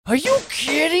Are you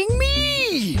kidding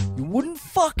me? You wouldn't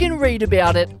fucking read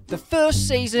about it. The first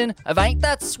season of Ain't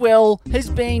That Swell has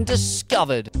been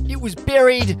discovered. It was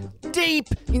buried deep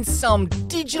in some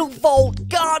digital vault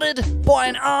guarded by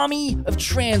an army of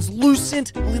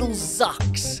translucent little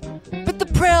zucks. But the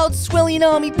proud Swellian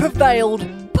army prevailed,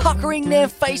 puckering their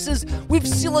faces with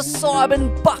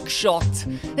psilocybin buckshot.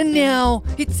 And now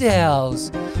it's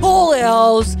ours. All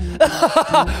ours.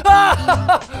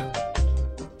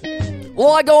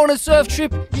 While I go on a surf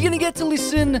trip, you're going to get to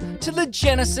listen to the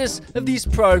genesis of this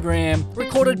program,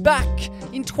 recorded back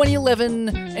in 2011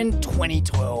 and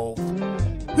 2012.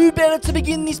 Who better to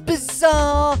begin this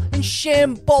bizarre and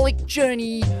shambolic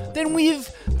journey than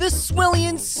with the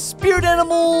Swellian spirit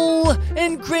animal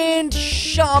and grand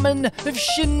shaman of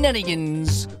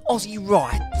shenanigans, Ozzie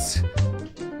Wright.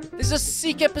 There's a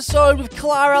sick episode with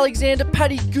Clara Alexander,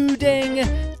 Paddy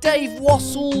Goudang, Dave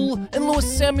Wassell and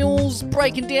Lewis Samuels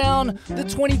breaking down the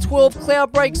 2012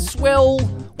 Cloudbreak Swell,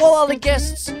 while other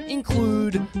guests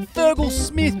include Fergal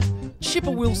Smith,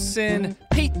 Chipper Wilson,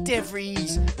 Pete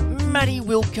DeVries, Matty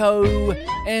Wilko,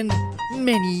 and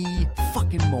many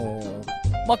fucking more.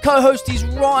 My co-host is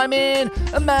Ryman,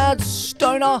 a mad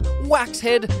stoner,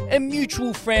 waxhead, and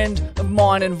mutual friend of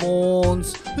mine and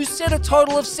Vaughn's, who said a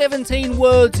total of 17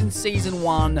 words in season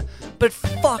 1, but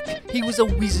fuck, he was a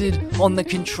wizard on the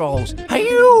controls. Are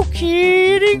you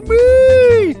kidding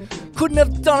me? Couldn't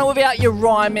have done it without you,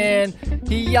 Ryman.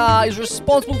 He is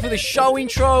responsible for the show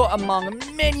intro, among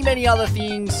many, many other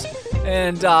things,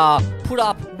 and put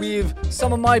up with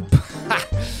some of my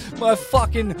my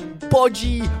fucking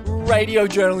bodgy radio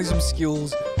journalism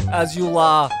skills, as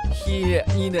you'll hear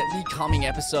in the coming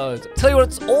episodes. Tell you what,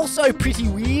 it's also pretty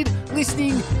weird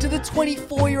listening to the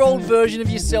 24-year-old version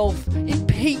of yourself in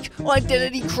peak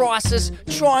identity crisis,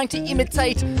 trying to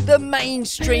imitate the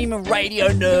mainstream radio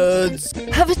nerds.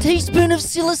 Have a teaspoon of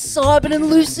psilocybin and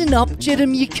loosen up,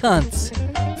 Jedem, you cunts.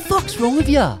 Fuck's wrong with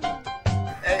ya?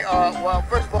 Hey, well,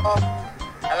 first of all,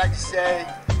 I'd like to say,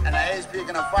 and ASP are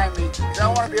gonna find me, because I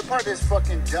don't want to be a part of this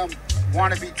fucking dumb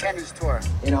wannabe tennis tour.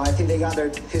 You know, I think they got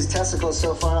his testicles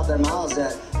so far up their mouths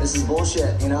that this is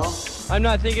bullshit, you know? I'm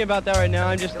not thinking about that right now.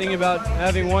 I'm just thinking about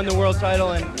having won the world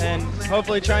title and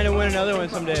hopefully trying to win another one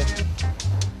someday.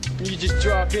 You just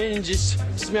drop in and just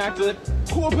smack the lip,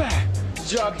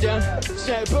 drop down,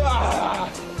 say, bah!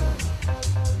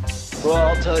 Well,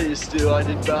 I'll tell you, Stu, I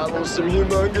did battle some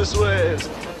humongous waves.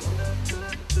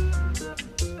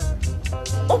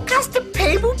 Oh, custom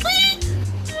table, please?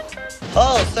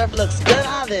 Oh, surf looks good,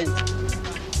 Ivan.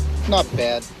 Not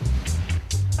bad.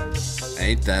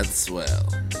 Ain't That Swell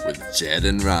with Jed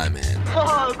and Ryman.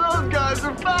 Oh, those guys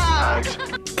are back!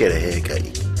 Get a haircut.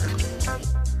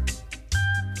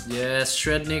 Yes,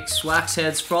 shrednicks,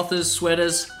 waxheads, frothers,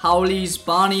 sweaters, howlies,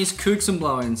 barneys, kooks and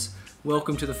blowins.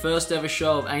 Welcome to the first ever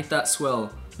show of Ain't That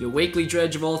Swell, your weekly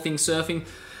dredge of all things surfing.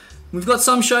 We've got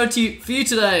some show for you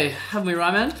today, haven't we,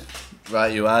 Ryman?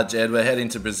 Right you are, Jed. We're heading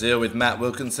to Brazil with Matt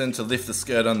Wilkinson to lift the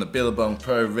skirt on the Billabong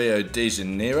Pro Rio de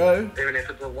Janeiro. Even if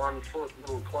it's a 1 foot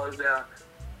little closeout,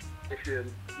 if you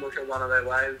look at one of their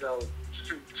waves, they'll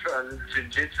try and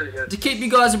jiu-jitsu you. To keep you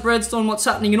guys abreast on what's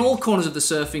happening in all corners of the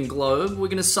surfing globe, we're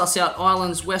going to suss out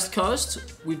Ireland's west coast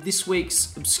with this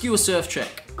week's obscure surf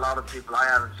check. A lot of people I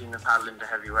haven't seen them paddle into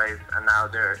heavy waves, and now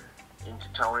they're into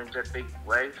towing into big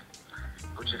waves,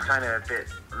 which is kind of a bit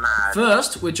mad.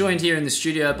 First, we're joined here in the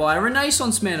studio by a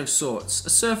renaissance man of sorts, a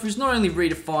surfer who's not only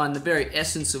redefined the very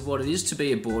essence of what it is to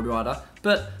be a board rider,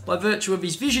 but by virtue of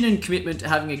his vision and commitment to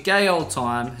having a gay old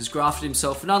time, has grafted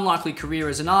himself an unlikely career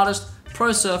as an artist,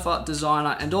 pro surfer,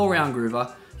 designer and all-round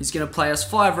groover. He's going to play us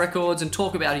 5 records and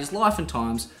talk about his life and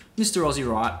times, Mr. Ozzie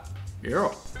Wright.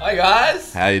 Yeah. Hi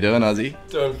guys! How you doing, Ozzie?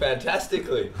 Doing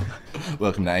fantastically.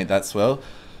 Welcome to Ain't That Swell.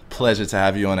 Pleasure to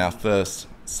have you on our first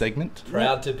segment.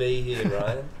 Proud to be here,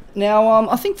 Ryan. Now,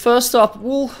 I think first up,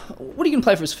 what are you going to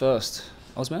play for us first,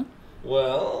 Ozman?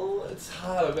 Well, it's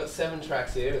hard. I've got 7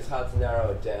 tracks here. It's hard to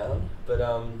narrow it down. But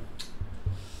I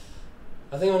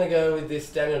think I'm going to go with this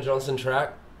Daniel Johnston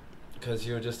track, because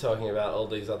you were just talking about all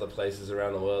these other places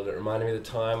around the world. It reminded me of the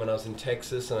time when I was in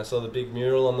Texas and I saw the big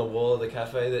mural on the wall of the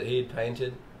cafe that he had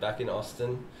painted back in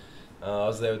Austin. I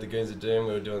was there with the Goons of Doom.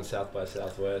 We were doing South by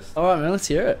Southwest. All right, man, let's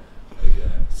hear it. Okay.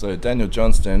 So Daniel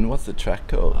Johnston, what's the track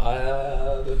called?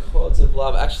 The Chords of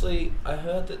Love. Actually, I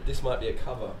heard that this might be a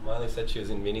cover. Miley said she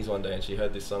was in Minis one day and she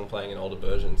heard this song playing an older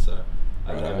version, so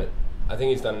I gave it. I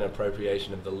think he's done an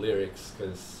appropriation of the lyrics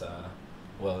because,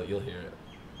 well, you'll hear it.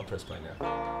 I'll press play now.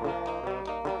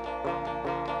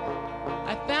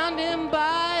 I found him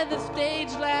by the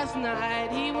stage last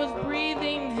night. He was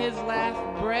breathing his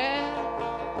last breath.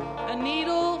 A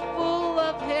needle full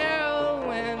of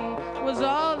heroin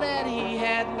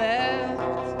had left.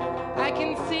 I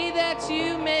can see that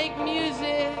you make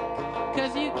music,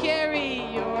 'cause you carry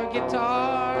your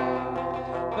guitar.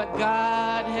 But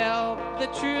God help the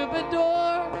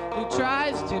troubadour who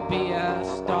tries to be a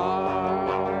star.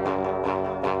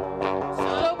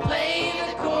 So play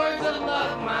the chords of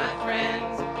love, my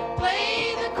friends.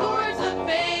 Play the chords of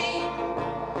fame.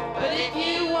 But if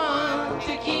you want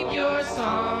to keep your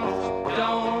songs,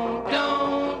 don't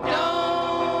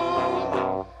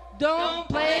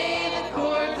play the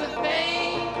chords of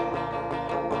fame.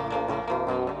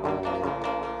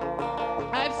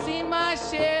 I've seen my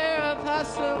share of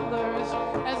hustlers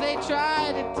as they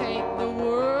try to take the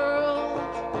world.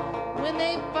 When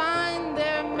they find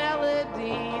their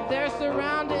melody, they're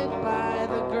surrounded by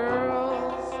the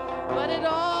girls. But it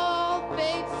all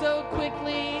fades so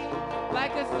quickly,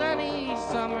 like a sunny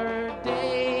summer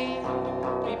day.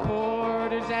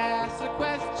 Reporters ask the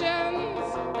questions,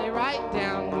 they write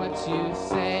down what you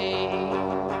say.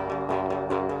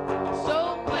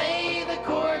 So play the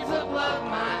chords of love,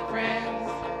 my friends.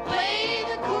 Play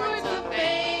the chords of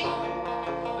fame.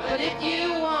 But if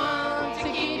you want to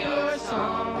keep your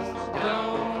songs,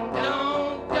 don't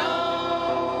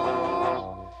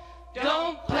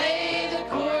play the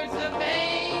chords of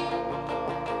fame.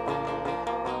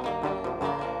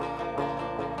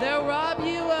 They'll rob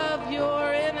you of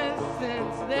your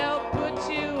innocence. They'll put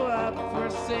you up for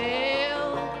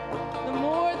sale. The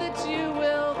more that you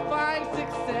will find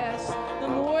success, the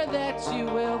more that you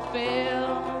will fail.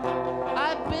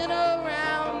 I've been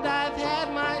around, I've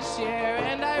had my share,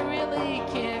 and I really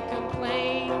can't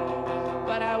complain.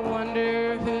 But I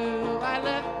wonder who I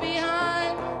left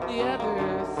behind the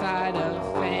other side of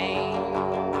fame.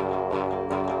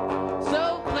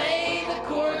 So play the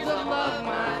chords of love,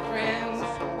 my friends.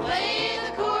 Play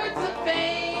the chords of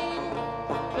fame.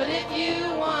 But if you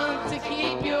want to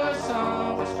keep your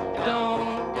songs, don't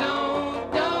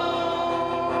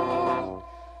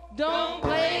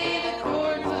play the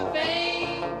chords of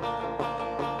fame.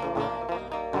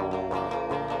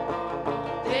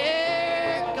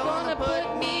 They're gonna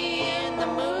put me in the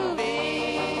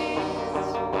movies.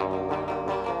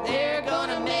 They're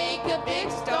gonna make a big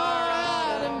star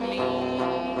out of me.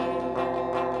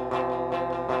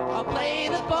 I'll play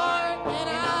the part and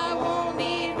I won't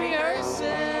need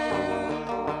rehearsing,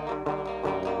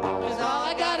 'cause all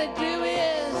I gotta do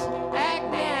is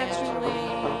act naturally.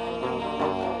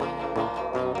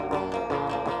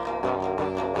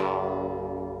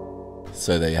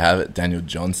 So there you have it, Daniel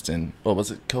Johnston. What was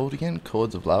it called again?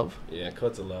 Chords of Love? Yeah,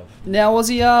 Chords of Love. Now,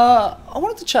 Ozzie, I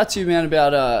wanted to chat to you, man,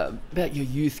 about your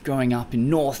youth growing up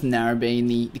in North Narrabeen,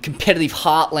 the competitive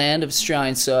heartland of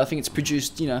Australian surfing. It's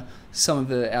produced, some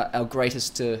of our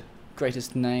greatest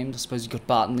names. I suppose you've got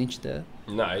Barton Lynch there.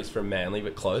 No, he's from Manly,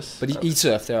 but close. But he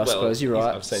surfed there, I suppose. You're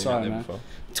right. I've seen Sorry, him there man. before.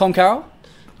 Tom Carroll?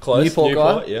 Close. Newport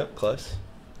guy? Yeah, close.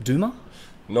 Duma?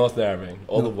 North Narrabeen,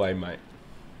 all the way, mate.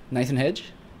 Nathan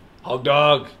Hedge? Hog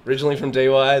Dog, originally from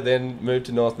DY, then moved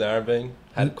to North Narrabeen.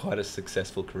 Had quite a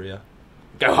successful career.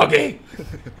 Go Hoggy!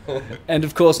 And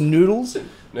of course, Noodles.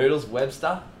 Noodles,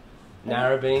 Webster.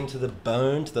 Narrabeen to the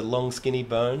bone, to the long skinny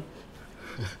bone.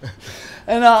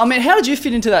 And how did you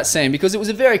fit into that scene? Because it was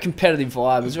a very competitive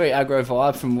vibe. It was a very aggro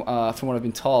vibe from what I've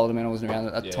been told. I mean, I wasn't around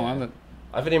at that time. But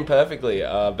I fit in perfectly.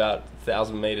 About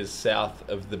 1,000 metres south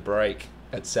of the break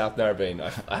at South Narrabeen.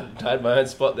 I had my own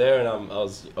spot there, and I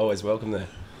was always welcome there.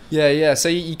 Yeah. So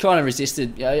you kind of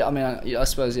resisted. Yeah, I mean, I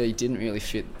suppose you didn't really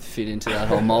fit into that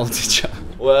whole mould, did you?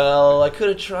 Well, I could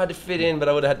have tried to fit in, but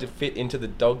I would have had to fit into the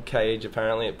dog cage.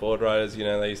 Apparently, at board riders,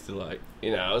 they used to it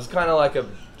was kind of like a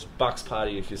bucks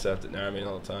party if you surfed at Narrabeen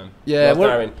all the time. Yeah,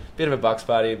 Narrabeen, bit of a bucks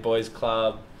party, boys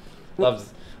club. I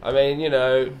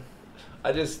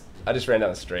just ran down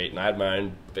the street and I had my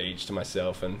own beach to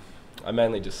myself, and I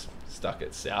mainly just stuck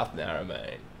at South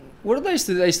Narrabeen. What did they used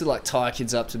to? They used to tie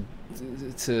kids up to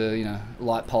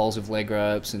light poles with leg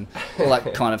ropes and all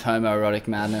that kind of homoerotic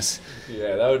madness.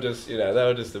 Yeah, they were just it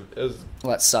was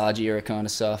all that Sarge era kind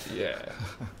of stuff. Yeah,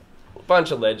 a bunch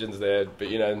of legends there, but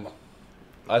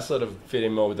I sort of fit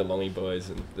in more with the Longy boys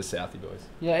and the Southie boys.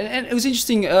 Yeah, and it was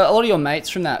interesting. A lot of your mates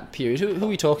from that period. Who are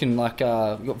we talking? We've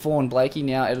got Vaughan Blakey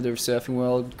now, editor of Surfing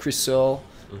World. Chris Searle.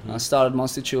 Started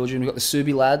Monster Children. We've got the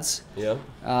Subi lads. Yeah.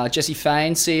 Jesse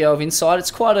Fain, CEO of Inside.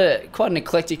 It's quite an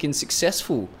eclectic and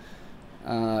successful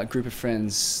group of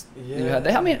friends that you had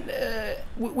there. I mean,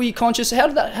 were you conscious? How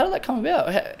did that come about?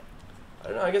 I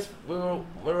don't know. I guess we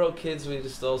were all kids. We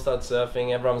just all started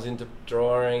surfing. Everyone was into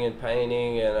drawing and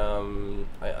painting, and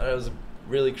it was a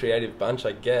really creative bunch.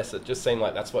 I guess it just seemed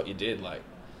like that's what you did.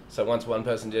 So once one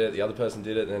person did it, the other person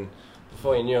did it, and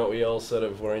before you knew it, we all sort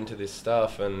of were into this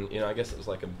stuff, and I guess it was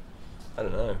like I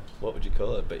don't know, what would you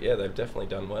call it? But yeah, they've definitely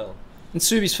done well. And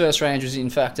Subi's first range was in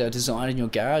fact designed in your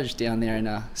garage down there in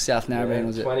South Narrabeen,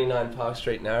 was it? 29 Park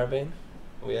Street, Narrabeen.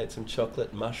 We ate some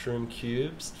chocolate mushroom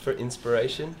cubes for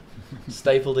inspiration.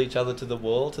 Stapled each other to the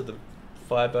wall, to the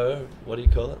fibre, what do you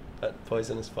call it? That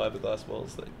poisonous fiberglass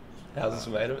walls that houses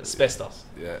were made of. Asbestos.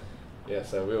 Yeah. Yeah,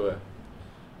 so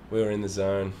we were in the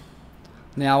zone.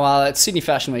 Now, it's Sydney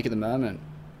Fashion Week at the moment,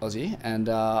 Ozzie, and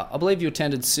I believe you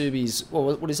attended Subi's,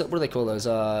 what is it? What do they call those?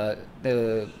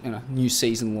 The new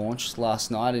season launch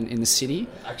last night in the city.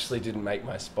 I actually didn't make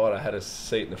my spot. I had a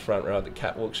seat in the front row at the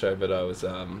catwalk show, but I was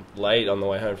late on the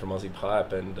way home from Aussie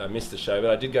Pipe, and I missed the show.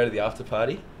 But I did go to the after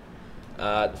party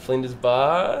at Flinders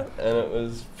Bar, and it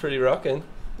was pretty rocking.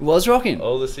 It was rocking.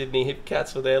 All the Sydney hip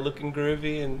cats were there looking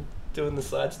groovy and doing the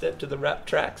sidestep to the rap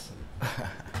tracks.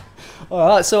 All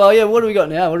right, so what do we got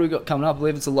now? What do we got coming up? I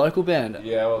believe it's a local band.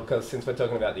 Yeah, well, because since we're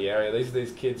talking about the area,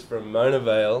 these kids from Mona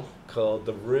Vale called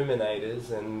the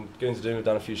Ruminators, and Goons of Doom have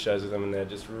done a few shows with them, and they're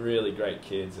just really great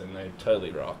kids, and they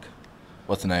totally rock.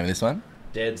 What's the name of this one?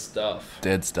 Dead Stuff.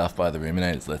 Dead Stuff by the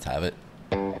Ruminators. Let's have it.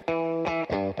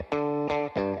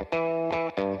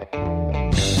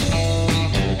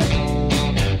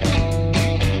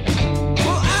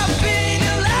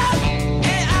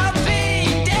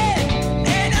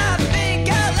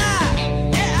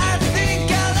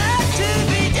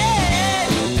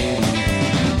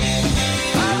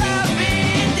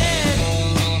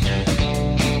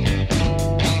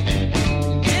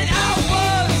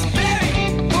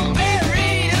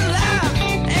 Buried alive,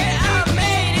 and I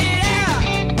made it out.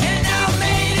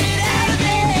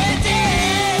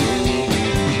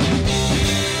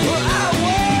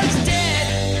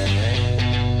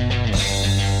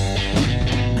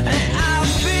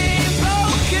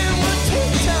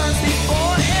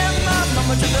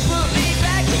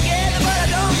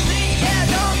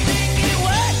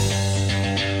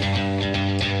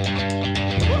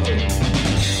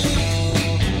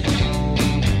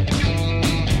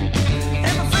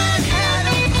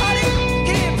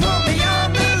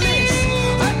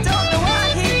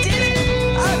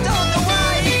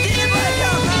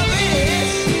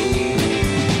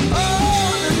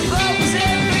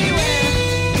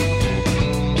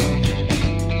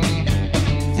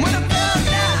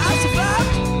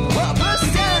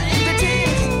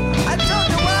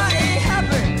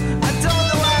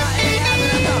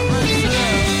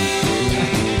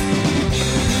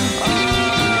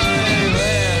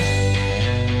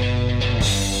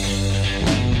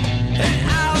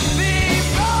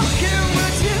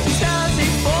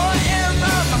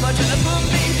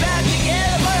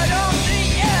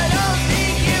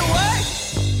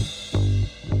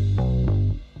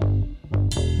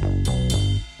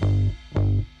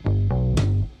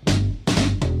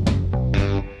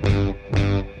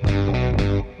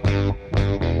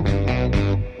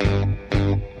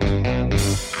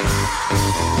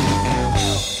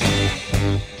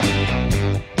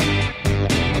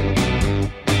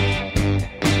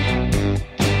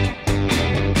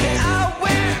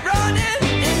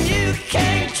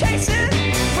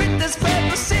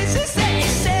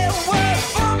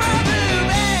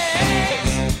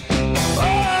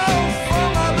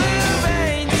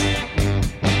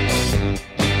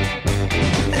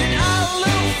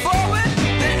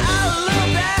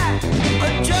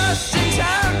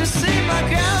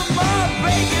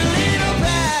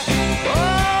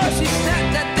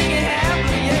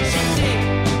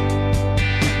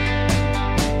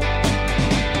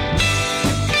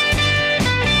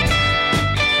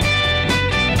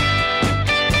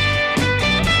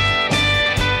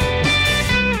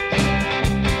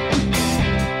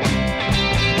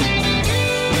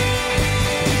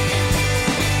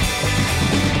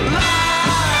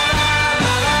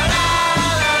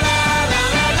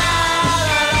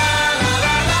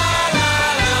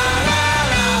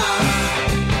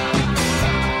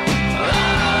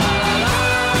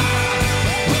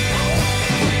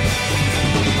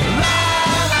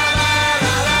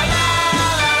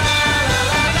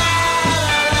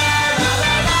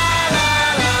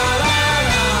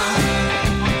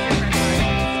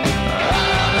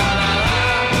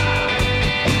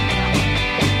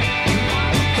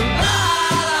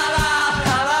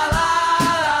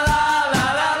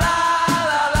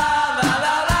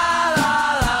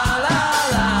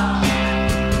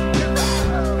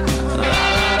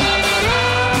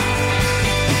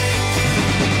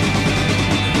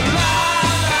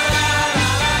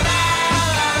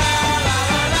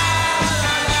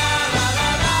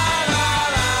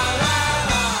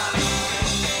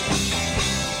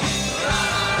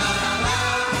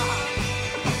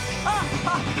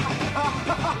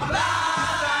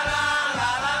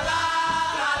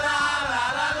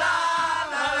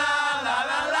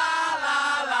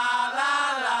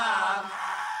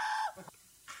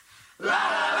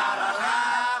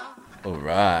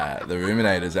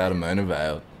 Terminators out of Mona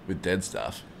Vale with Dead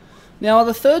Stuff. Now,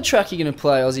 the third track you're going to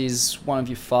play, Ozzie, is one of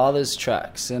your father's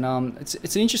tracks, and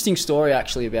it's an interesting story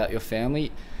actually about your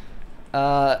family.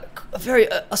 I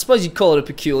suppose you'd call it a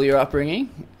peculiar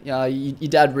upbringing. Your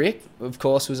dad Rick, of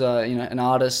course, was an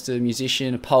artist, a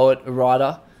musician, a poet, a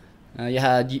writer. You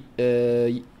had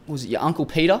was it your Uncle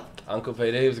Peter? Uncle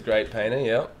Peter, he was a great painter.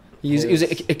 Yeah. He was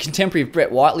a contemporary of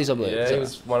Brett Whiteley's, I believe. Yeah, he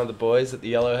was one of the boys at the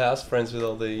Yellow House, friends with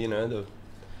all the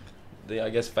I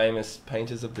guess famous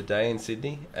painters of the day in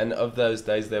Sydney, and of those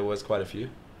days there was quite a few.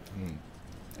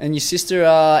 And your sister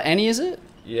Annie, is it?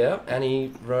 Yeah,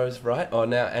 Annie Rose Wright. Oh,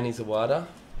 now Annie Zawada.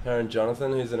 Her and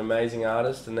Jonathan, who's an amazing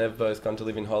artist, and they've both gone to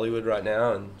live in Hollywood right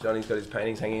now. And Johnny's got his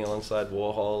paintings hanging alongside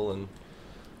Warhol and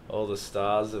all the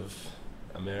stars of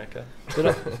America.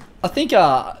 But I think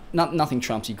nothing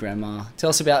trumps your grandma. Tell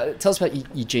us about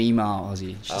your G-ma,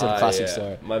 Ozzie. She's a classic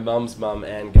story. My mum's mum,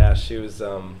 Anne Gash, she was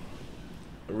a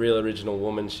real original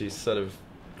woman. She sort of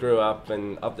grew up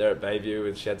there at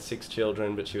Bayview. She had 6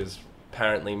 children, but she was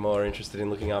apparently more interested in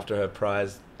looking after her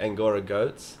prize Angora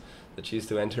goats that she used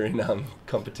to enter in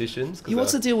competitions.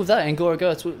 What's the deal with that, Angora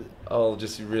goats? Oh,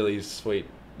 just really sweet,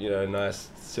 nice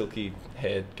silky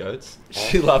haired goats.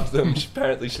 She loved them. She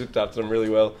apparently looked after them really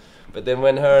well. But then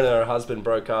when her and her husband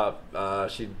broke up,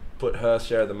 she put her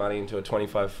share of the money into a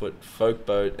 25-foot folk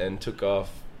boat and took off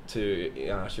to,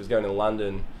 she was going to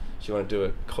London. She wanted to do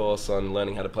a course on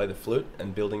learning how to play the flute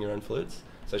and building your own flutes.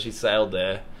 So she sailed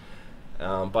there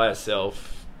by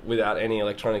herself without any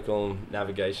electronic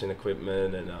navigation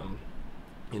equipment and,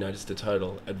 just a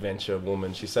total adventure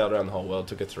woman. She sailed around the whole world,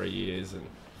 took her 3 years, and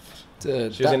she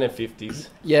was in her 50s.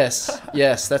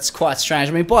 Yes, that's quite strange.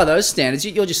 I mean, by those standards,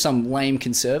 you're just some lame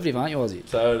conservative, aren't you, Ozzie?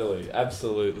 Totally,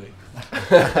 absolutely.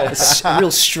 A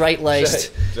real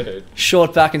straight-laced,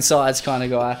 short back and sides kind of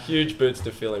guy. Huge boots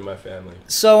to fill in my family.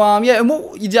 So, and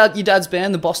what your dad's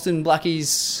band, the Boston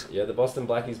Blackies? Yeah, the Boston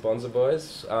Blackies Bonza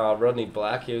Boys. Rodney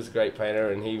Black, he was a great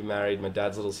painter, and he married my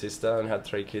dad's little sister and had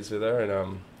 3 kids with her,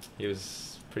 and he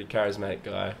was a pretty charismatic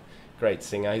guy, great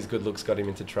singer. His good looks got him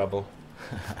into trouble.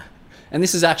 And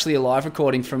this is actually a live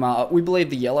recording from, we believe,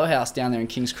 the Yellow House down there in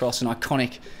King's Cross, an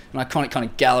iconic kind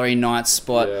of gallery night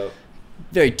spot. Yeah.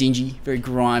 Very dingy, very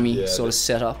grimy sort of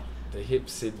setup. The hip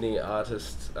Sydney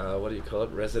artist,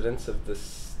 residents of the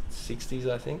 60s,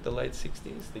 I think, the late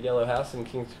 60s. The Yellow House in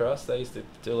King's Cross, they used to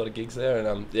do a lot of gigs there. And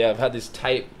I've had this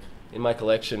tape in my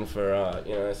collection for,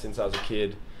 since I was a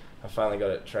kid. I finally got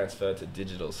it transferred to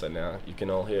digital, so now you can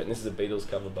all hear it. And this is a Beatles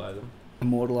cover by them.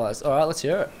 Immortalised. All right, let's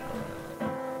hear it.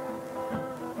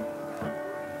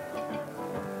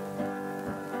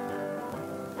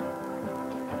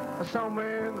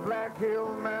 Somewhere in the Black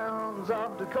Hill Mountains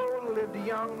of Dakota lived a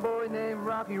young boy named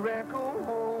Rocky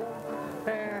Raccoon.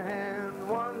 And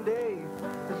one day,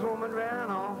 this woman ran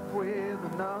off with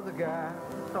another guy.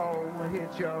 Oh,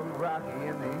 hit young Rocky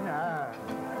in the eye.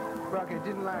 Rocky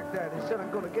didn't like that. He said,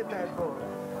 I'm going to get that boy.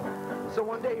 So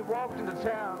one day he walked into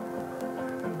town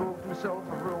and booked himself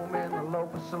a room in the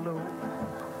local saloon.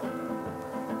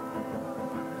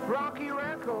 Rocky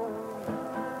Raccoon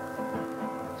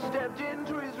stepped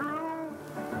into his room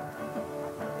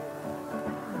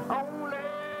only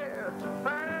to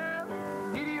find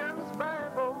Gideon's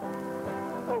Bible.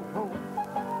 Oh,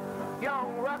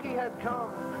 young Rocky had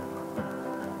come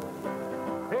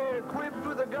equipped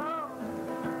with a gun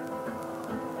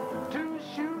to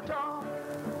shoot off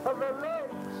of the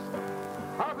legs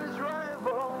of his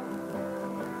rival.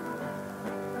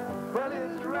 Well,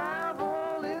 his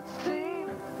rival, it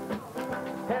seemed,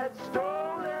 had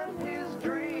stolen his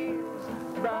dreams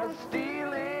by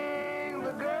stealing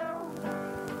the girl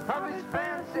of his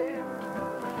fancy.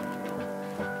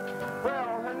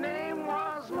 Well, her name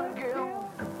was McGill,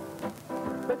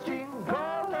 but she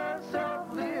called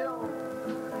herself Lil,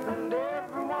 and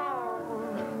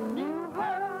everyone knew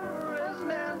her as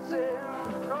Nancy.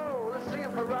 Oh, let's sing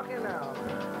it for Rocky now.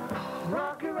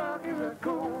 Rocky, Rocky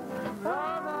Raccoon,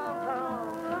 oh, no,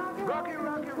 no. Rocky,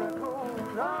 Rocky Raccoon,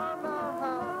 oh, no,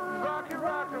 no. Rocky,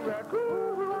 Rocky Raccoon,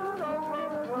 oh, oh,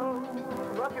 oh.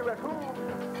 Rocky Raccoon,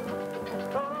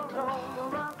 oh, no.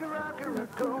 Rocky, Rocky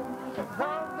Raccoon,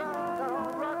 oh, no,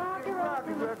 no. Rocky,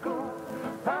 Rocky Raccoon,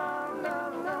 oh, no,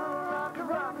 no. Rocky,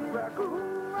 Rocky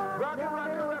Raccoon, Rocky,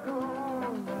 Rocky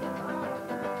Raccoon.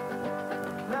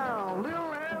 Now, Lil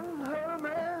and her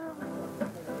man,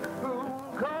 who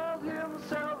called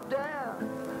himself Dan,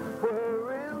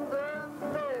 were in the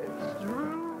next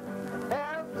room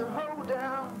at the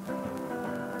hoedown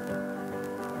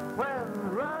when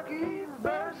Rocky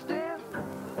burst in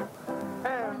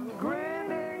and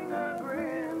grinning a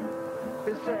grin,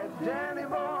 his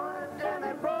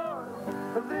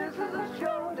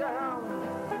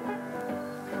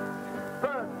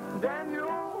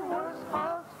Daniel was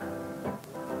hot,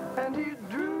 and he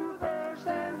drew their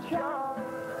sand shot,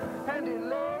 and he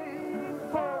lay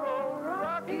poor old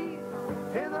Rocky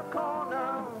in the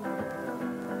corner.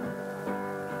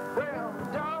 Well,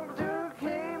 doctor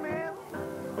came in,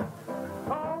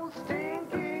 all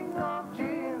stinking of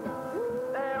gin,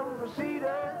 and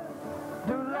proceeded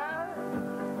to lie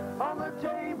on the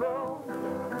table.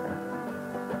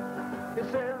 He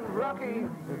said, Rocky,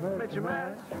 make your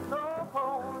match. No,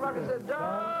 Rocky said,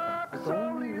 Doc, it's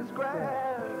only a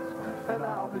scratch. And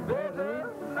I'll be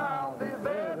better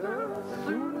as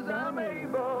soon as I'm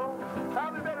able.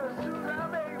 I'll be better as soon as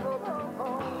I'm able.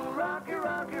 Oh, Rocky,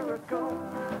 Rocky, Raccoon.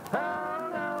 Oh,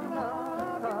 no, no,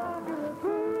 no.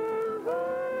 Ooh,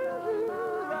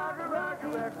 Rocky, Rocky,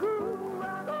 Raccoon.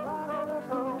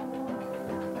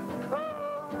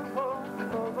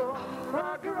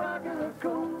 Rocky, Rocky,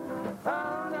 Raccoon.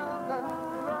 Oh, no, no.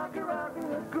 Rocky, Rocky,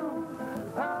 Raccoon.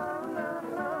 Oh, no,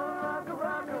 no. Rocky,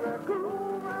 Rocky, Raccoon.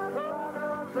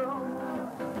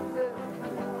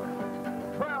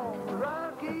 Well,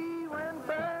 Rocky went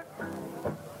back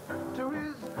to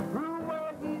his room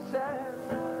where he sat,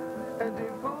 and he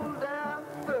pulled down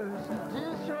first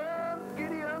edition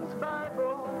Gideon's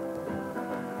Bible,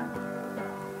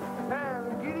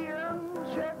 and Gideon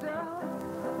checked out,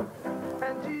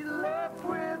 and he left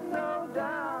with no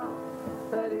doubt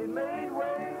that he made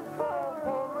way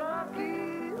for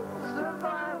Rocky's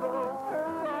survival.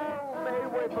 Oh, made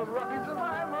way for Rocky's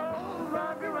survival.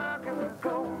 Rocky, Rocky,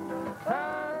 Raccoon.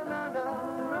 Ah, na, na.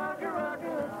 Rocky, Rocky,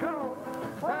 Raccoon.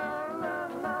 Ah, na,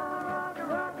 na. Rocky,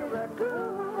 Rocky,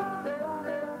 Raccoon.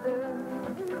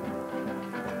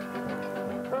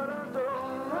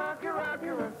 Rocky, Rocky,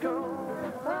 Raccoon.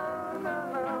 Ah, na,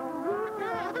 na.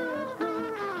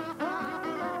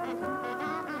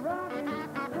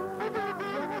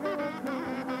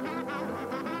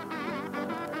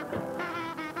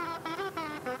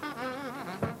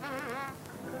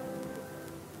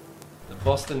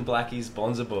 Boston Blackies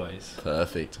Bonza Boys.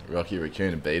 Perfect. Rocky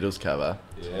Raccoon and Beatles cover.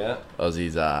 Yeah.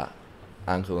 Ozzie's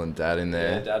uncle and dad in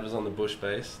there. Yeah, Dad was on the bush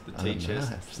bass, the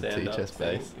T-chest, nice. stand The T-chest up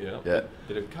bass. thing, Yeah.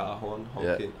 Bit of car horn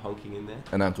honking in there.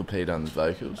 And Uncle Pete on the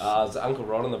vocals. It was Uncle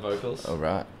Rod on the vocals. Oh,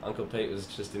 right. Uncle Pete was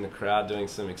just in the crowd doing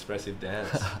some expressive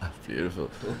dance. Beautiful.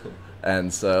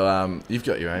 And so you've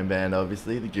got your own band,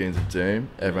 obviously, the Goons of Doom.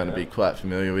 Everyone will be quite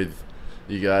familiar with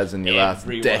you guys and your last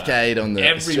decade on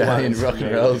the Australian rock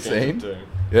and roll scene.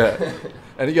 Yeah.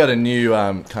 And you got a new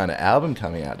kind of album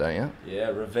coming out, don't you? Yeah,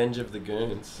 Revenge of the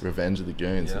Goons. Revenge of the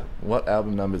Goons. Yeah. What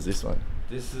album number is this one?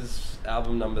 This is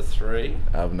album number 3.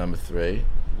 Album number 3.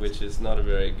 Which is not a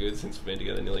very good since we've been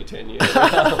together nearly 10 years.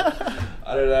 I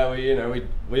don't know,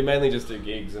 we mainly just do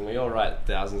gigs and we all write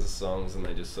thousands of songs and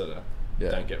they just sort of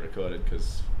don't get recorded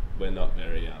because we're not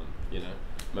very,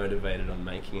 motivated on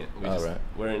making it.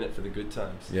 We're in it for the good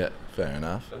times. Yeah, fair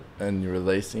enough. And you're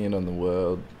releasing it on the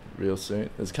world real soon.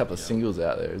 There's a couple of singles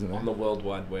out there, isn't there? On the World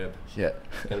Wide Web. Yeah.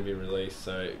 It's going to be released,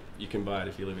 so you can buy it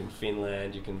if you live in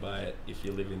Finland, you can buy it if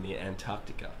you live in the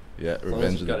Antarctica. Yeah, Revenge of the Goons. As long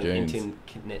as you've got an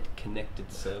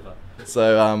internet-connected server.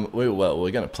 So,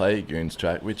 we're going to play a Goons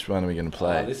track. Which one are we going to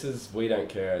play? This is We Don't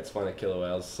Care. It's one of Killer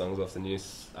Whale's songs off the new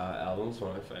album. It's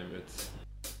one of my favourites.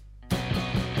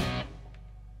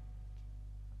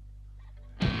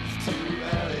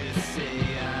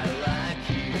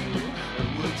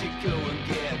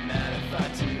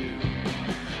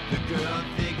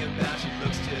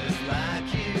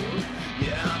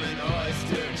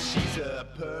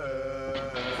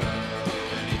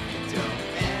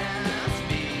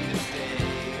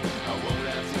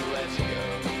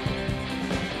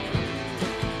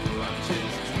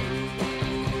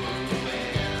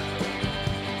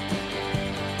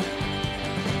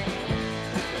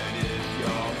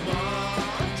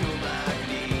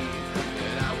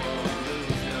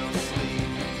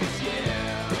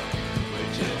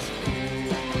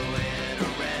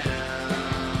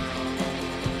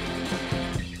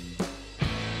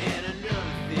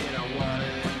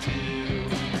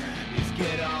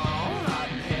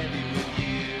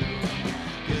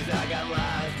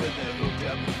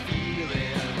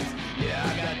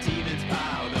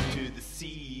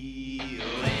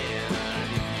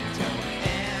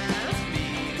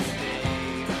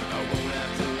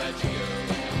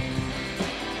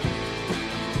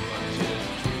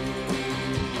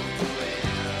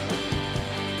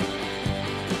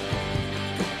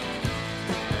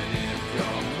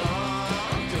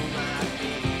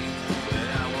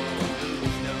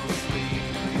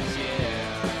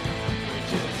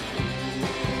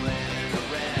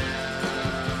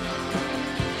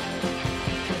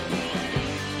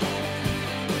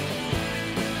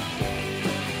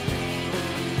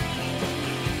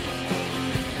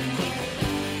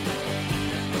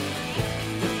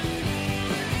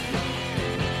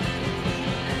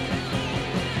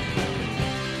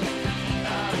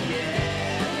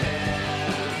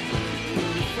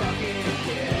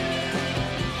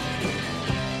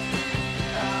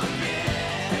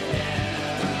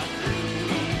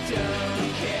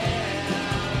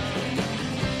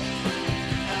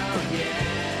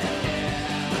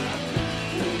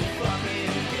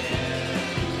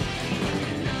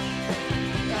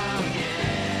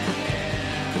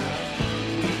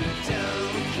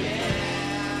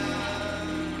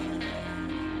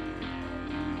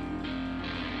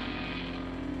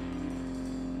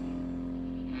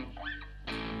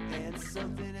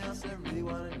 something else I really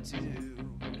wanna do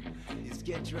is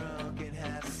get drunk and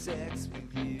have sex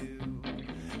with you.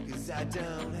 Cause I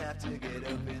don't have to get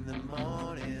up in the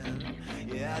morning.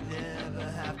 Yeah, I'd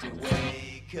never have to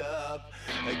wake up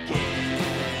again.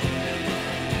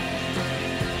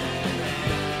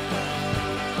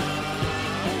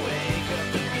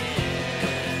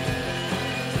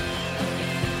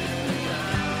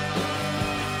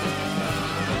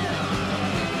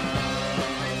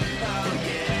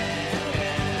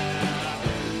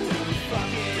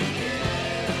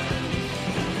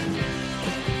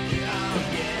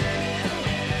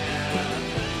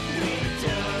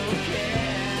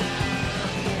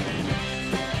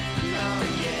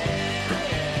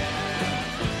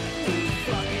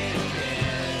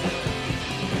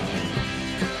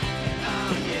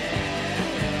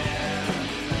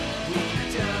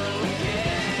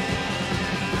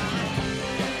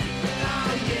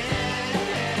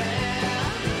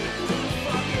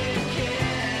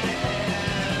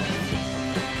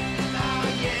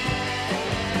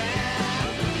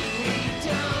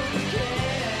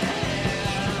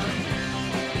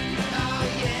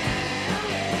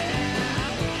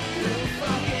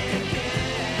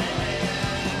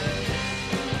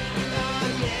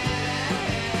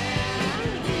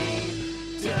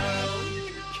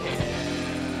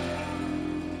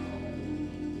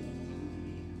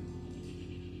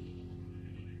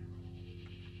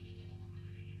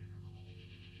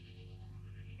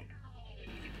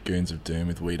 Goons of Doom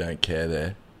with We Don't Care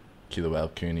there. Killer Whale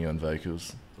Cooney on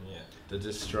vocals. Yeah, the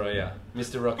Destroyer,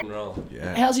 Mr. Rock and Roll.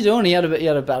 Yeah. How's he doing? He had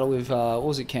a battle with what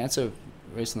was it, cancer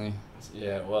recently?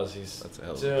 Yeah, it was. He's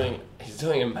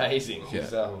doing amazing.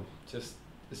 Yeah. He's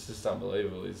it's just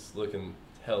unbelievable. He's looking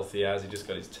healthy as he just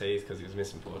got his teeth because he was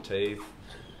missing 4 teeth.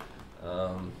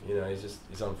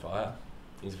 He's on fire.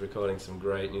 He's recording some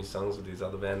great new songs with his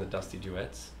other band, the Dusty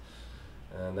Duets,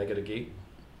 and they got a gig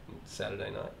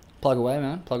Saturday night. Plug away,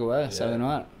 man. Plug away. Saturday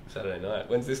night. Saturday night.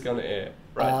 When's this going to air?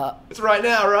 Right. It's right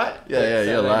now, right? Yeah,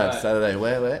 you're live. Saturday.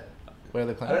 Where are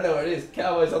they playing? I don't know where it is.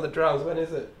 Cowboys on the drums. When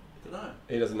is it? I don't know.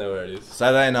 He doesn't know where it is.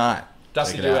 Saturday night.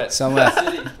 Dusty Duet. Somewhere.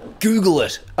 Google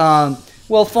it.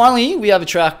 Well, finally, we have a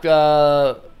track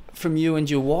from you and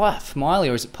your wife, Miley,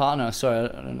 or is it partner? Sorry,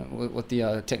 I don't know what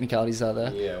the technicalities are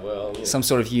there. Yeah, well... Yeah. Some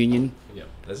sort of union. Yeah,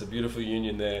 there's a beautiful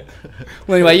union there.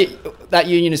 Well, anyway, that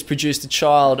union has produced a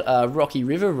child, Rocky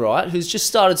River, Wright, who's just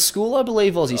started school, I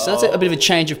believe, Ozzie. So that's a bit of a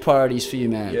change of priorities for you,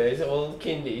 man. Yeah,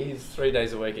 kindy. He's 3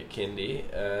 days a week at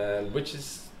kindy, which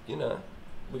is, we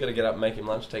got to get up and make him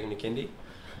lunch, take him to kindy.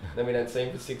 Then we don't see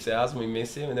him for 6 hours and we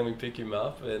miss him, and then we pick him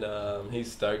up, and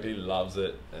he's stoked. He loves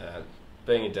it.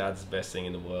 Being a dad's the best thing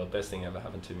in the world, best thing ever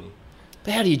happened to me.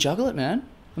 But how do you juggle it, man?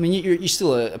 I mean, you're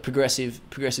still a progressive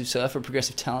surfer, a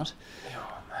progressive talent.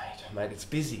 Oh, mate, it's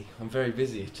busy. I'm very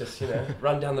busy. Just,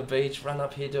 run down the beach, run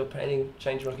up here, do a painting,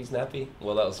 change Rocky's nappy.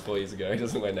 Well, that was 4 years ago. He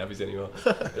doesn't wear nappies anymore.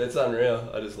 But it's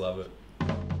unreal. I just love it.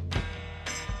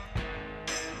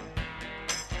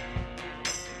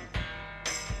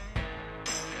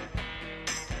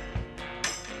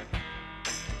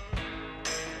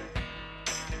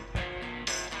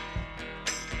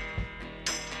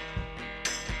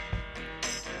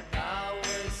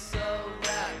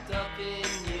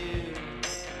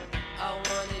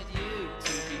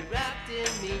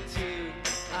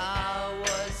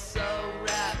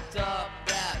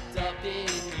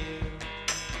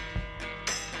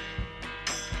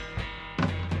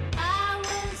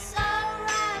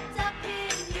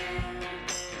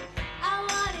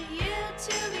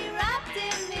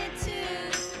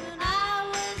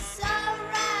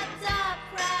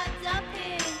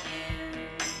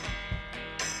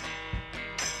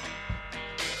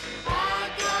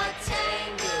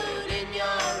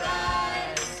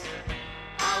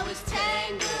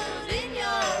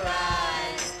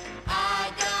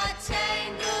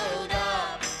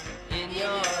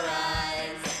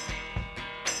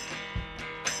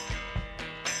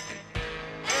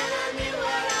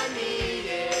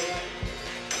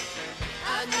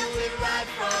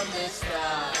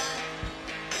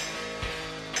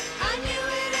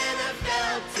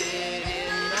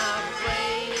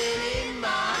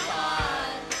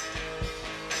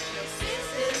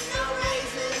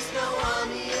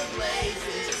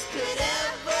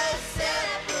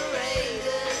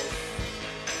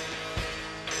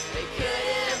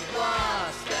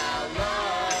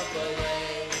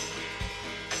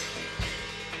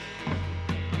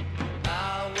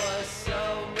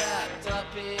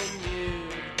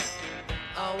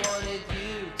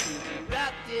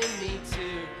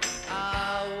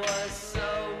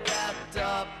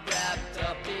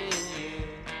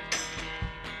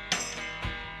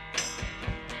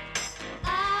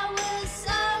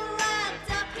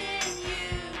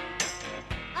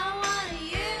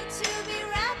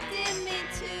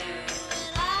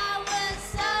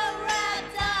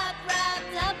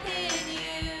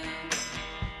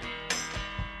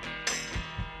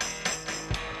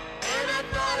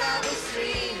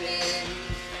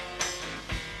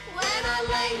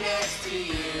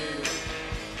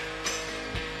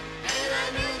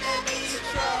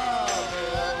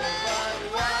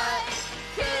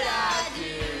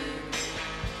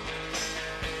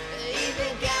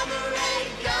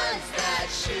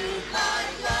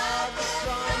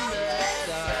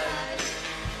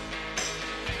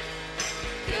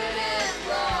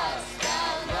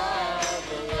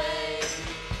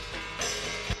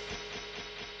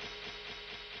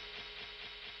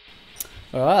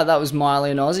 All right, that was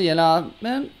Miley and Ozzie. And,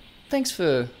 man, thanks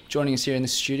for joining us here in the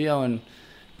studio and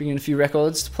bringing a few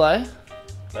records to play.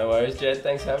 No worries, Jed.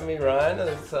 Thanks for having me, Ryan.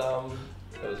 It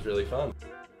was really fun.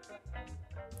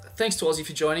 Thanks to Ozzie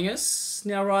for joining us.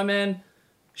 Now, Ryan, man,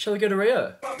 shall we go to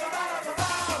Rio?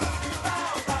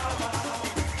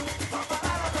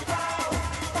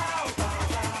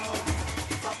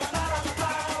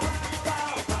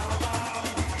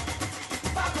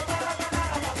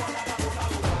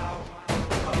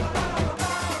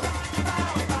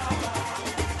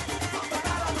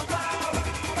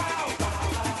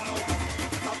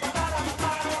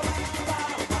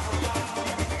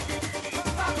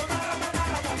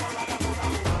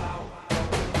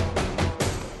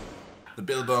 The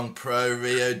Billabong Pro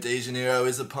Rio de Janeiro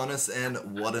is upon us,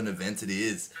 and what an event it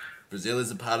is. Brazil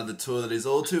is a part of the tour that is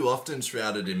all too often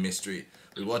shrouded in mystery.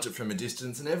 We watch it from a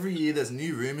distance, and every year there's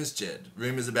new rumours, Jed.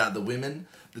 Rumours about the women,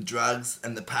 the drugs,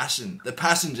 and the passion. The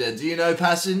passion, Jed. Do you know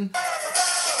passion?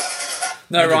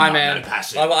 No, Ryan, man. man. Know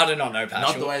passion. I do not know passion.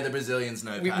 Not the way the Brazilians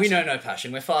know passion. We know no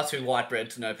passion. We're far too white bread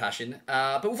to know passion.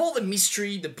 But with all the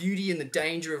mystery, the beauty, and the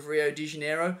danger of Rio de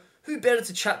Janeiro, who better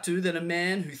to chat to than a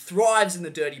man who thrives in the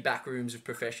dirty back rooms of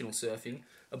professional surfing?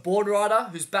 A board rider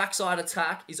whose backside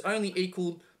attack is only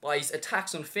equalled by his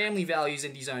attacks on family values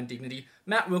and his own dignity.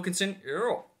 Matt Wilkinson.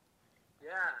 Yeah,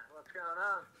 what's going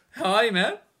on? How are you,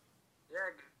 man?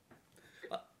 Yeah,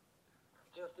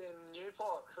 just in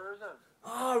Newport cruising.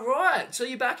 Oh, right. So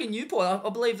you're back in Newport. I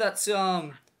believe that's...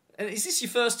 And is this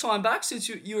your first time back since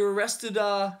you were arrested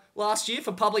last year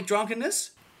for public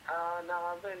drunkenness? No,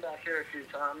 I've been back here a few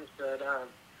times, but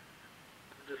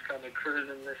just kind of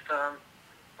cruising this time.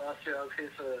 Last year I was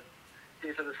here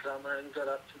for the summer and got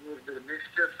up to a little bit of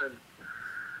mischief, and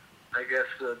I guess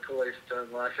the police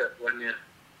don't like it when you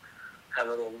have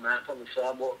a little nap on the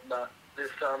sidewalk, but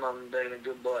this time I'm being a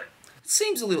good boy. It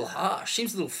seems a little harsh.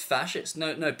 Seems a little fascist.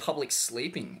 No public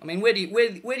sleeping. I mean, where do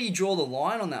you draw the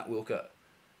line on that, Wilko?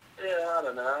 Yeah, I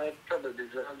don't know. I probably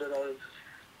deserved it.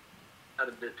 Had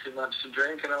a bit too much to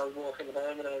drink, and I was walking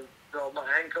home, and I rolled my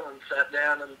ankle and sat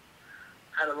down and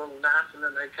had a little nap, and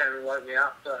then they came and woke me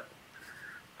up. But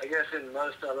I guess in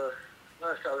most other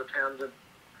towns,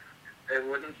 they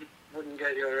wouldn't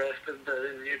get you arrested, but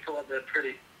in Newport they're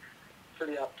pretty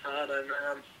uptight, and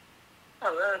I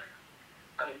don't know.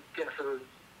 I guess it was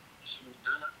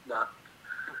but.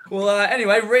 Well,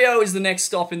 anyway, Rio is the next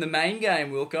stop in the main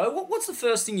game, Wilko. What's the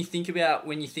first thing you think about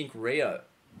when you think Rio?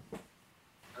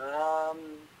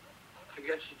 I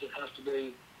guess it just has to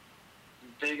be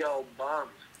big old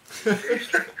bums.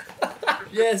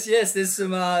 Yes. There's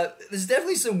some. There's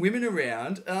definitely some women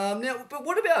around. Now, but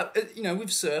what about with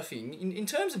surfing? In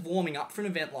terms of warming up for an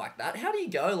event like that, how do you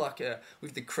go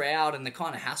with the crowd and the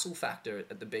kind of hassle factor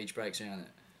at the beach breaks around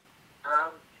it? Yeah,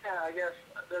 I guess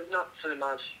there's not too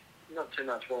much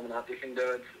warming up you can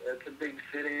do. It's a big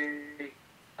city,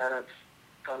 and it's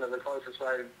kind of the closest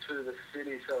way to the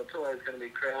city, so it's always going to be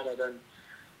crowded, and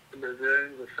the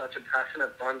Brazilians are such a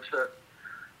passionate bunch that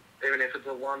even if it's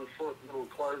a 1 foot little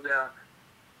closeout,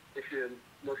 if you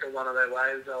look at one of their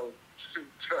waves, they'll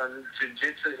try and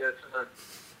jiu-jitsu you. So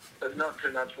there's not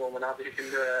too much warming up you can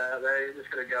do out there. You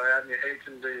just got to go out in your heats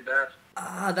and do your best.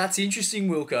 Ah, that's interesting,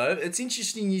 Wilko. It's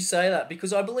interesting you say that,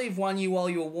 because I believe one year while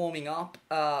you were warming up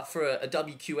for a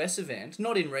WQS event,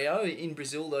 not in Rio, in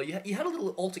Brazil though, you had a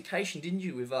little altercation, didn't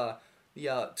you, with the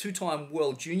two-time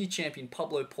world junior champion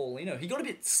Pablo Paulino. He got a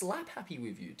bit slap-happy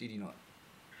with you, did he not?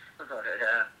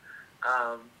 Yeah.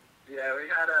 We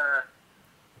had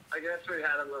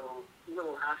a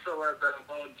little hassle at the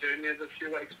World Juniors a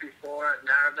few weeks before at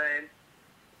Narrabeen,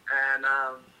 and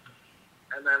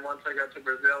then once I got to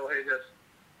Brazil, he just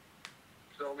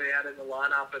saw me out in the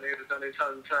lineup, and he was on his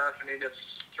home turf, and he just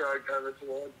stroked over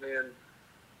towards me and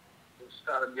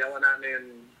started yelling at me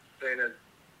and being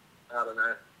I don't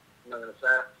know, I'm not going to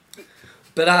say it.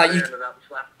 But he ended up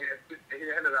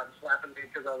slapping me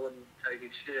because I wouldn't take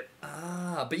his shit.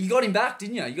 But you got him back,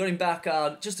 didn't you? You got him back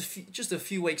just a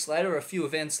few weeks later, or a few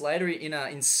events later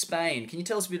in Spain. Can you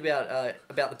tell us a bit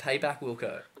about the payback,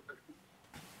 Wilko?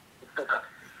 Yeah,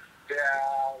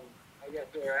 I guess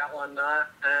we were out one night,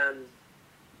 and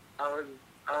I was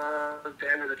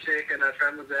there with a chick, and her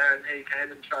friend was there, and he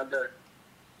came and tried to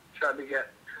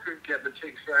get the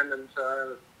chick's friend, and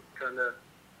so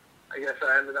I guess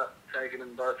I ended up taking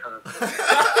them both home.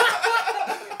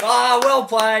 Well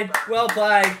played.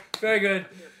 Very good.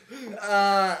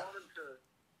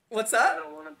 What's that? I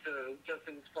don't want him to, just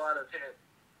in spite of him.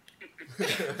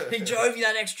 He drove you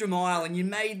that extra mile, and you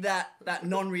made that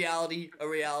non-reality a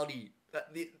reality.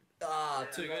 Too good.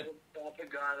 That's a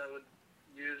guy that would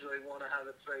usually want to have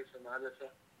a threesome.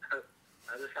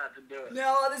 I just had to do it.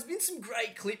 Now, there's been some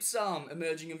great clips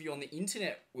emerging of you on the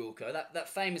internet, Wilko. That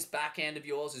famous backhand of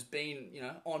yours has been,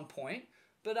 on point.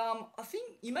 But I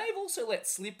think you may have also let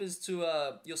slip as to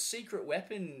your secret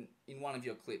weapon in one of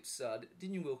your clips,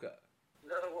 didn't you, Wilko?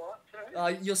 No, what?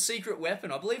 Sorry? Your secret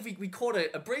weapon. I believe we caught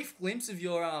a brief glimpse of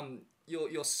your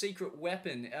secret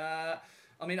weapon.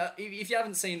 If you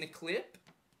haven't seen the clip,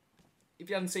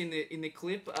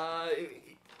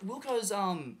 Wilko's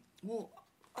well,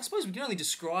 I suppose we can only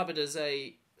describe it as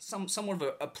somewhat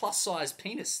of a plus size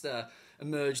penis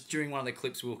emerged during one of the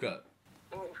clips, Wilko.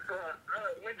 Oh,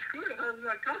 which clip? How's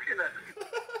that cooking it?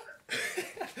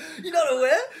 You're not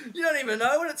aware? You don't even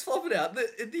know when it's flopping out. I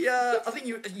think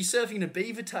you're surfing in a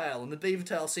beaver tail, and the beaver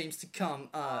tail seems to come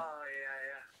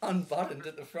unbuttoned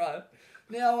at the front.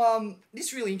 Now,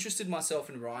 this really interested myself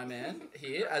and Ryman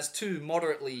here as two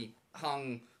moderately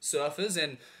hung surfers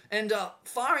and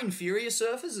far inferior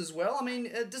surfers as well. I mean,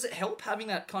 does it help having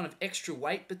that kind of extra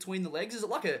weight between the legs? Is it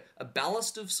like a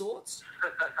ballast of sorts?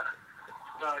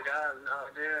 No, God, no,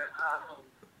 dude.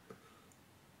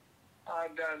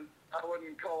 I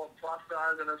wouldn't call it plus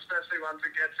size, and especially once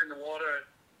it gets in the water,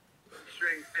 it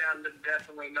shrinks down to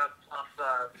definitely not plus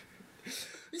size.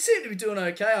 You seem to be doing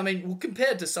okay. I mean, well,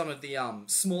 compared to some of the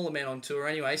smaller men on tour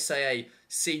anyway, say a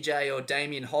CJ or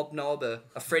Damien Hobnob,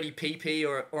 a Freddie PP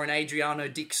or an Adriano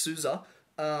Dick Souza,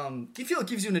 do you feel it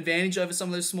gives you an advantage over some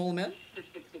of those smaller men?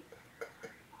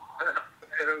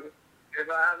 If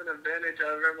I have an advantage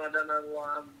over him, I don't know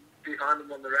why I'm behind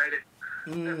him on the rating.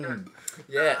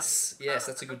 Yes,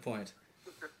 that's a good point.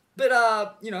 But,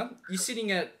 you're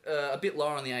sitting at a bit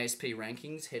lower on the ASP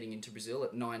rankings, heading into Brazil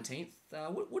at 19th.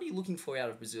 What are you looking for out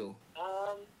of Brazil?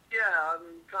 I'm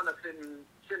kind of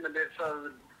sitting a bit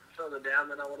further down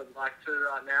than I would have liked to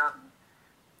right now.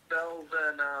 Bells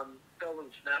and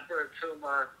Snapper are two of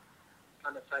my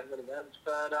kind of favourite events,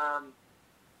 but I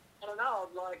don't know.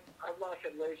 I'd like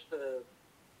at least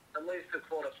a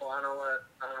quarter final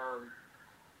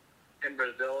in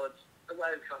Brazil. The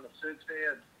wave kind of suits me.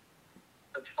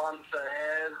 It's fun for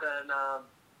hairs and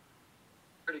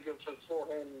pretty good for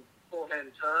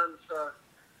forehand turns. So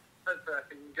hopefully I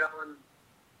can go and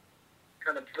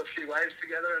kind of put a few waves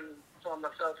together and find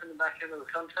myself in the back end of the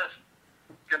contest,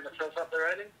 get myself up the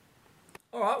rating.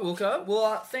 All right, Wilko.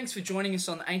 Well, thanks for joining us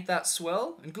on Ain't That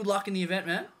Swell, and good luck in the event,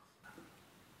 man.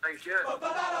 Thank you.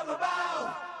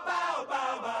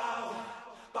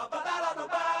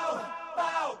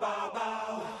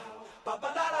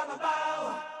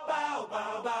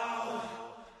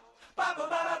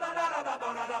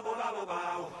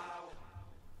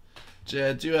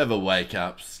 Jed, do you ever wake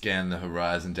up, scan the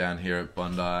horizon down here at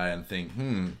Bondi and think,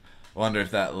 I wonder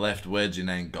if that left wedge in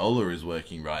Angola is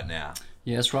working right now?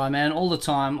 Yes, right, man. All the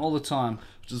time.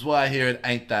 Which is why here at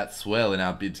Ain't That Swell, in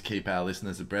our bid to keep our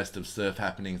listeners abreast of surf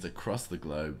happenings across the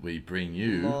globe, we bring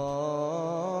you...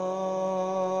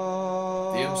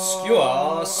 The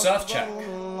Obscure Surf Check.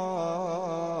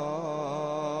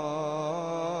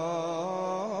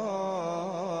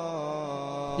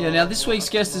 Yeah, now this week's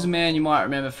guest is a man you might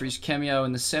remember for his cameo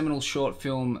in the seminal short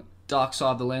film Dark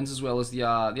Side of the Lens, as well as the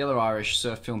other Irish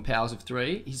surf film Powers of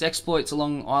Three. His exploits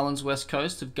along Ireland's west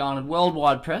coast have garnered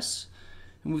worldwide press,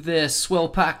 and with their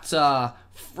swell-packed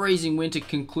freezing winter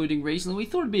concluding recently, we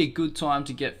thought it'd be a good time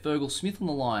to get Fergal Smith on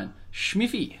the line.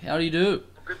 Schmiffy, how do you do?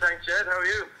 Good, thanks, Jed. How are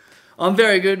you? I'm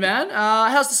very good, man.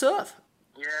 How's the surf?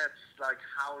 Yeah, it's like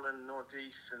howling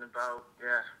northeast and about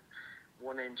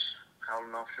 1 inch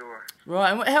howling offshore.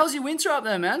 Right, and how's your winter up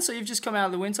there, man? So you've just come out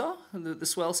of the winter, the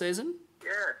swell season?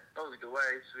 Yeah, that was a good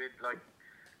waves. We had like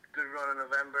a good run in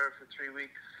November for 3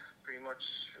 weeks, pretty much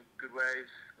good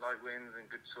waves, light winds and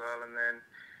good swell, and then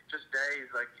just days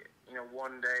like 1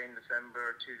 day in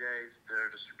December or 2 days,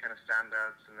 they're just kind of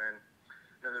standouts, and then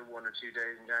another 1 or 2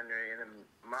 days in January, and then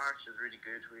March is really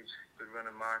good. We had a good run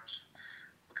in March.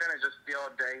 But kind of just the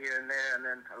odd day here and there, and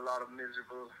then a lot of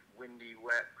miserable, windy,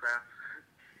 wet crap.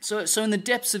 So in the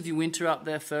depths of your winter up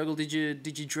there, Fergal, did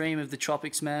you dream of the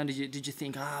tropics, man? Did you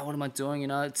think, what am I doing?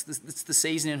 It's the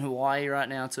season in Hawaii right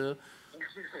now too.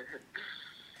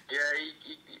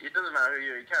 Yeah, it doesn't matter who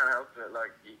you can't help it.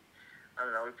 Like, I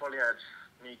don't know, we probably had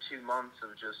maybe 2 months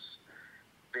of just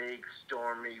big,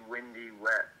 stormy, windy,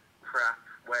 wet, crap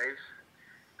waves,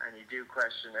 and you do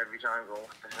question every time, go,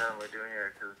 what the hell am I doing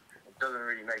here? Because it doesn't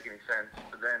really make any sense.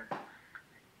 But then,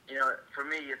 for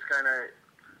me, it's kind of,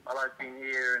 I like being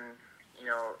here, and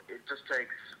it just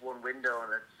takes one window, and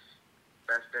it's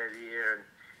best day of the year. And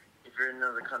if you're in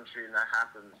another country and that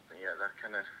happens,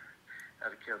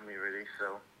 that'd kill me really.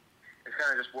 So it's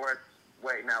kind of just worth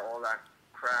waiting out all that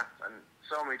crap. And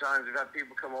so many times we've had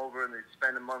people come over and they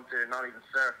spend a month here and not even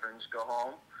surf and just go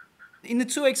home. In the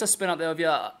 2 weeks I spent up there with you,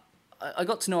 I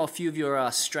got to know a few of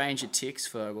your stranger ticks,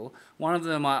 Fergal. One of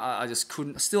them I just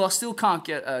couldn't. I still can't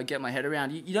get my head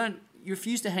around. You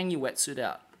refuse to hang your wetsuit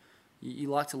out. You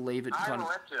like to leave it. I hang my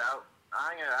wetsuit out. I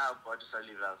hang it out, but I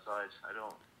leave it outside. I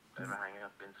don't ever hang it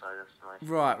up inside. That's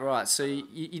nice. Right. So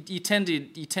you tend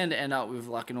to end up with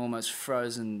like an almost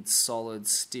frozen, solid,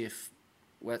 stiff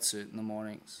wetsuit in the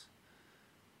mornings.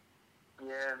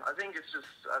 Yeah, I think it's just,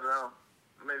 I don't know,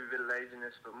 maybe a bit of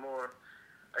laziness, but more,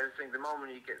 I just think the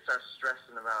moment you start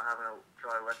stressing about having a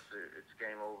dry wetsuit, it's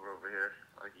game over here.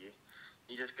 Like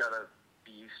you just gotta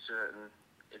be used to it, and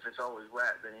if it's always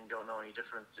wet, then you don't know any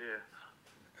difference, do you?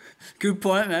 Good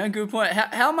point, man. Good point.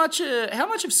 How much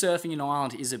of surfing in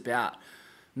Ireland is about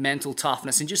mental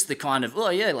toughness and just the kind of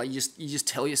like you just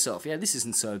tell yourself, this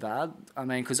isn't so bad. I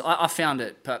mean, because I found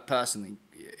it personally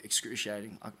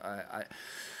excruciating.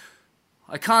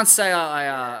 I can't say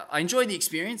I enjoyed the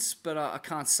experience, but I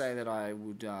can't say that I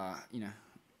would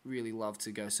really love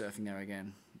to go surfing there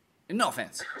again. No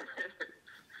offense.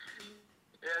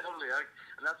 Yeah, totally.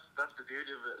 And that's the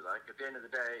beauty of it. Like, at the end of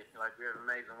the day, like, we have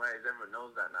amazing waves. Everyone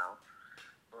knows that now.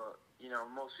 But,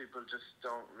 most people just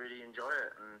don't really enjoy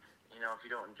it. And, if you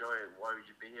don't enjoy it, why would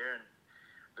you be here?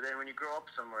 But then when you grow up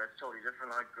somewhere, it's totally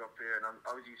different. I grew up here, and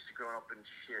I was used to growing up in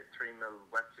shit 3 mil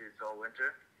wetsuits all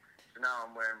winter. So now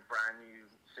I'm wearing brand new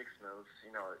 6 mils.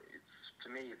 To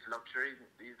me, it's luxury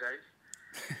these days.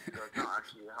 So it's not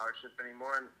actually a hardship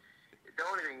anymore. And the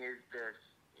only thing is that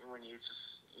when you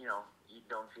just, you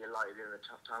don't see a light in the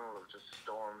tunnel of just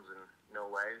storms and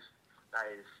no waves.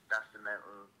 That's the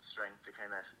mental strength to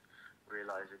kind of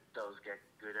realise it does get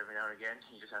good every now and again.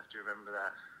 You just have to remember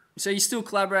that. So you're still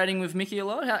collaborating with Mickey a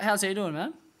lot? How's he doing,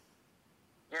 man?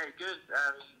 Yeah, good.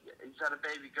 He's had a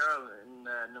baby girl in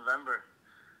November.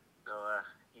 So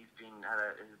he's had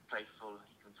his plate full,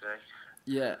 you can say.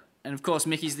 Yeah, and of course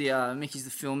Mickey's the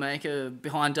filmmaker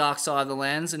behind Dark Side of the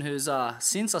Lens, and who's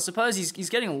since I suppose he's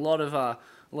getting a lot of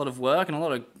work and a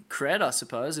lot of cred, I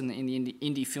suppose, in the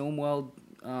indie film world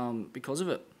because of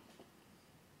it.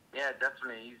 Yeah,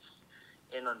 definitely.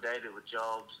 He's inundated with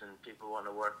jobs and people want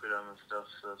to work with him and stuff,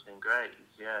 so it's been great.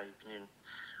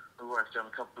 We worked on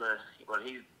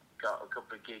he's got a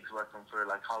couple of gigs working for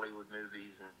like Hollywood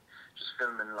movies and just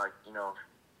filming like,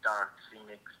 dark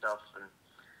scenic stuff, and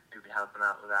people helping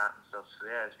out with that and stuff. So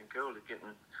yeah, it's been cool. It's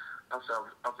getting lots of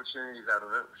opportunities out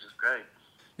of it, which is great.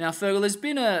 Now, Fergal,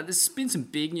 there's been some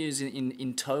big news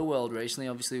in tow world recently,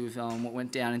 obviously with what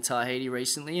went down in Tahiti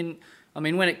recently. And I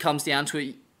mean, when it comes down to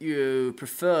it, you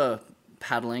prefer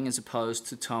paddling as opposed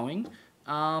to towing.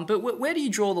 But where do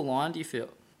you draw the line, do you feel?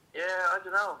 Yeah, I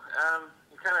don't know.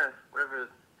 You kind of whatever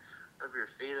you're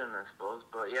feeling, I suppose.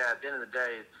 But yeah, at the end of the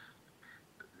day,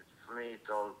 for me, it's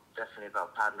all definitely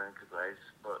about paddling good waves.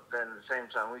 But then at the same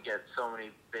time, we get so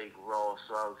many big raw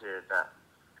swells here that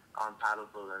aren't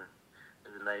paddleable, and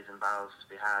there's amazing barrels to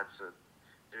be had. So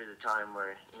there is a time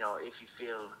where, if you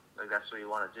feel like that's what you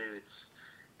want to do,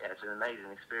 it's an amazing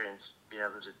experience being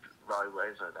able to ride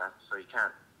waves like that. So you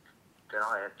can't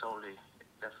deny it totally.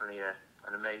 It's definitely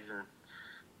an amazing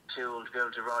tool to be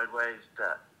able to ride waves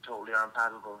that totally aren't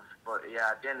paddleable. But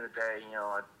yeah, at the end of the day,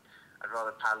 I'd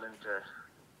rather paddle into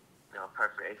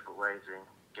perfect 8-foot waves and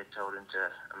get towed into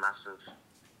a massive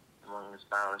humongous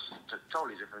barrel. It's just a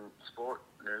totally different sport,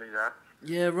 nearly that.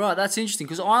 Yeah, right. That's interesting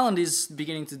because Ireland is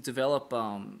beginning to develop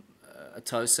a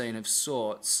tow scene of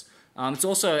sorts. It's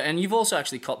also, and you've also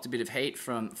actually copped a bit of heat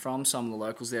from some of the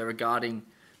locals there regarding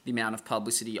the amount of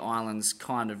publicity Ireland's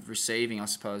kind of receiving, I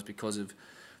suppose, because of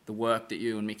the work that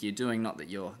you and Mickey are doing. Not that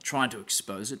you're trying to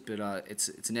expose it, but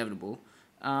it's inevitable.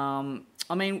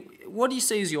 I mean, what do you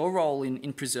see as your role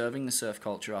in preserving the surf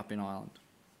culture up in Ireland?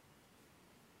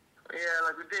 Yeah,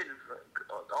 like we did,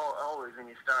 always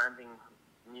when you start anything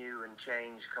new and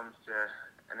change comes to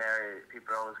an area,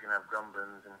 people are always going to have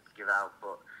grumblings and give out,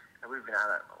 but we've been at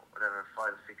it,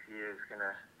 5 or 6 years, kind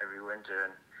of every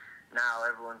winter, and now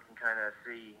everyone can kind of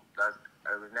see that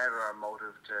it was never our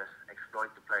motive to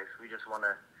exploit the place. We just want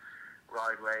to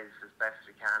ride waves as best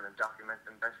we can and document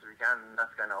them best we can, and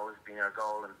that's kind of always been our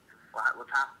goal. And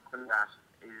what's happened that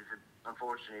is,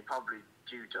 unfortunately, probably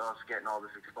due to us getting all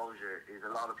this exposure, is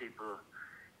a lot of people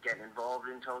getting involved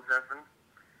in tow surfing,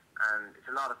 and it's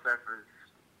a lot of surfers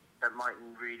that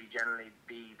mightn't really generally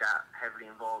be that heavily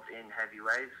involved in heavy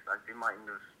waves. Like, they mightn't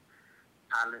have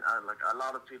paddling, like a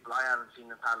lot of people I haven't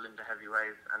seen them paddle into heavy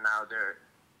waves, and now they're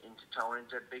into towing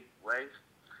into big waves,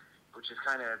 which is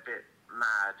kind of a bit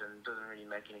mad and doesn't really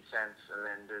make any sense. And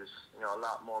then there's a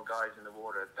lot more guys in the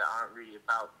water that aren't really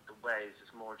about the waves.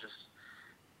 It's more just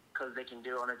because they can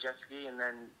do it on a jet ski, and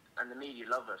the media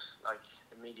love it. Like,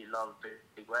 the media love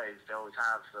big waves. They always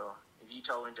have. So if you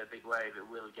tow into a big wave, it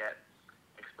will get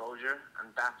exposure,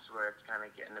 and that's where it's kind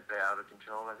of getting a bit out of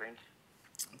control, I think.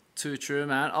 Too true,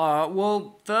 man. All right,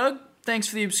 well, Ferg, thanks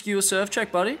for the obscure surf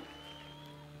check, buddy.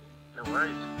 No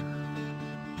worries.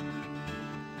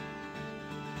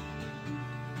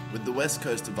 With the west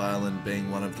coast of Ireland being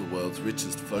one of the world's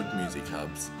richest folk music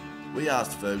hubs, we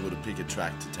asked Fergal to pick a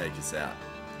track to take us out.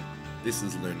 This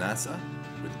is Lunasa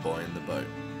with Boy in the Boat.